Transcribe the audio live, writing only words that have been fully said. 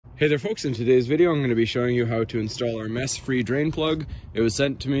Hey there folks, in today's video I'm going to be showing you how to install our mess-free drain plug. It was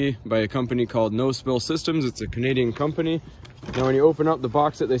sent to me by a company called No Spill Systems. It's a Canadian company. Now when you open up the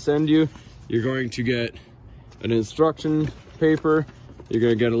box that they send you, you're going to get an instruction paper. You're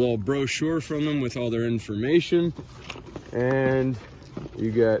going to get a little brochure from them with all their information. And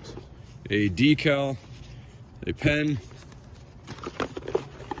you get a decal, a pen,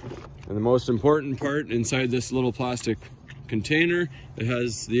 and the most important part inside this little plastic container, it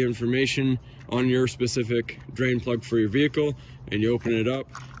has the information on your specific drain plug for your vehicle, and you open it up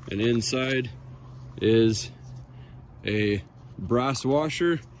and inside is a brass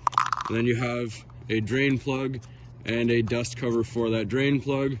washer, and then you have a drain plug and a dust cover for that drain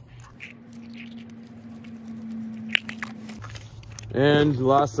plug. And the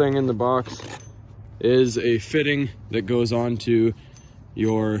last thing in the box is a fitting that goes onto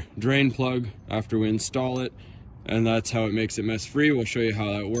your drain plug after we install it. And that's how it makes it mess free. We'll show you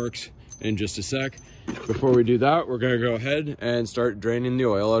how that works in just a sec. Before we do that, we're gonna go ahead and start draining the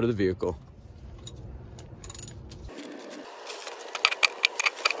oil out of the vehicle.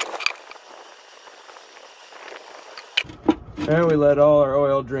 And we let all our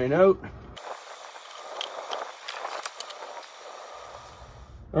oil drain out.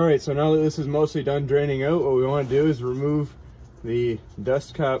 All right, so now that this is mostly done draining out, what we wanna do is remove the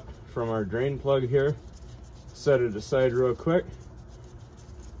dust cap from our drain plug here. Set it aside real quick.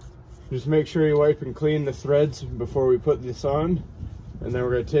 Just make sure you wipe and clean the threads before we put this on. And then we're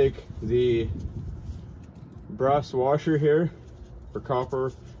going to take the brass washer here, or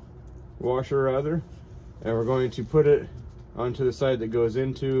copper washer rather, and we're going to put it onto the side that goes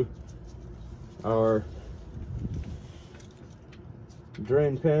into our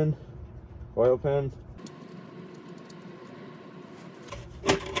drain pan, oil pan.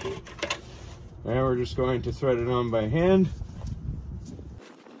 And we're just going to thread it on by hand.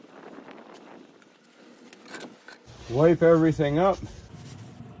 Wipe everything up.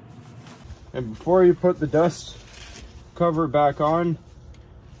 And before you put the dust cover back on,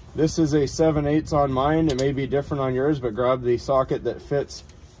 this is a 7/8 on mine. It may be different on yours, but grab the socket that fits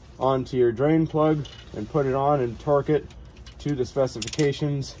onto your drain plug and put it on and torque it to the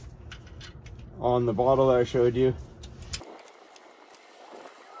specifications on the bottle that I showed you.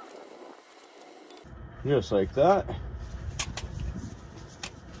 Just like that.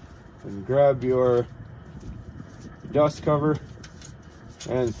 And grab your dust cover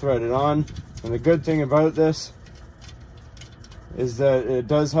and thread it on. And the good thing about this is that it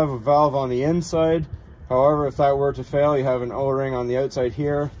does have a valve on the inside. However, if that were to fail, you have an O-ring on the outside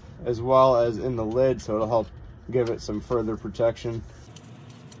here as well as in the lid, so it'll help give it some further protection.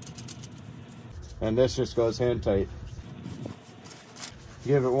 And this just goes hand tight.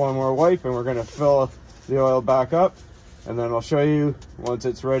 Give it one more wipe and we're going to fill the oil back up, and then I'll show you once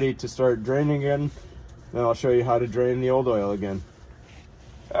it's ready to start draining again. Then I'll show you how to drain the old oil again.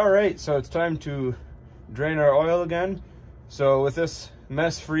 Alright, so it's time to drain our oil again. So with this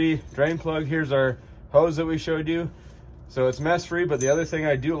mess-free drain plug, here's our hose that we showed you. So it's mess-free, but the other thing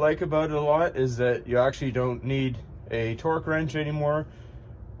I do like about it a lot is that you actually don't need a torque wrench anymore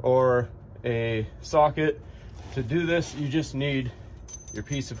or a socket to do this. You just need your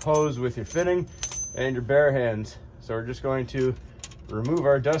piece of hose with your fitting and your bare hands. So we're just going to remove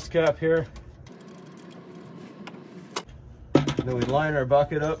our dust cap here. Then we line our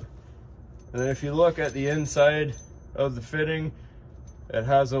bucket up. And then if you look at the inside of the fitting, it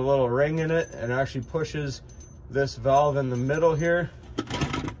has a little ring in it and actually pushes this valve in the middle here,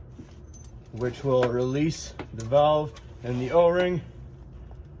 which will release the valve and the O-ring.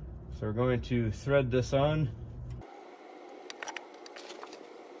 So we're going to thread this on.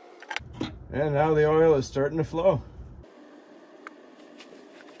 And now the oil is starting to flow.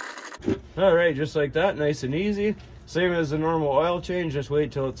 All right, just like that, nice and easy. Same as the normal oil change, just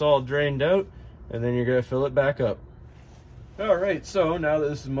wait till it's all drained out and then you're gonna fill it back up. All right, so now that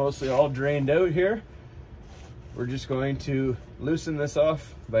this is mostly all drained out here, we're just going to loosen this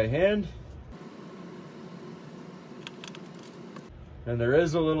off by hand. And there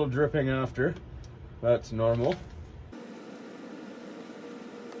is a little dripping after, that's normal.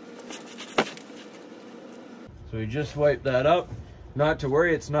 So we just wipe that up. Not to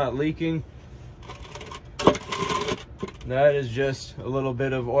worry, it's not leaking. That is just a little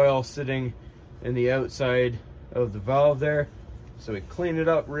bit of oil sitting in the outside of the valve there. So we clean it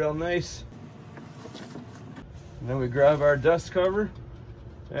up real nice. And then we grab our dust cover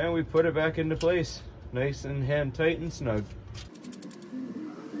and we put it back into place. Nice and hand tight and snug.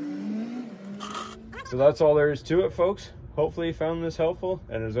 So that's all there is to it, folks. Hopefully you found this helpful,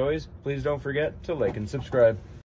 and as always, please don't forget to like and subscribe.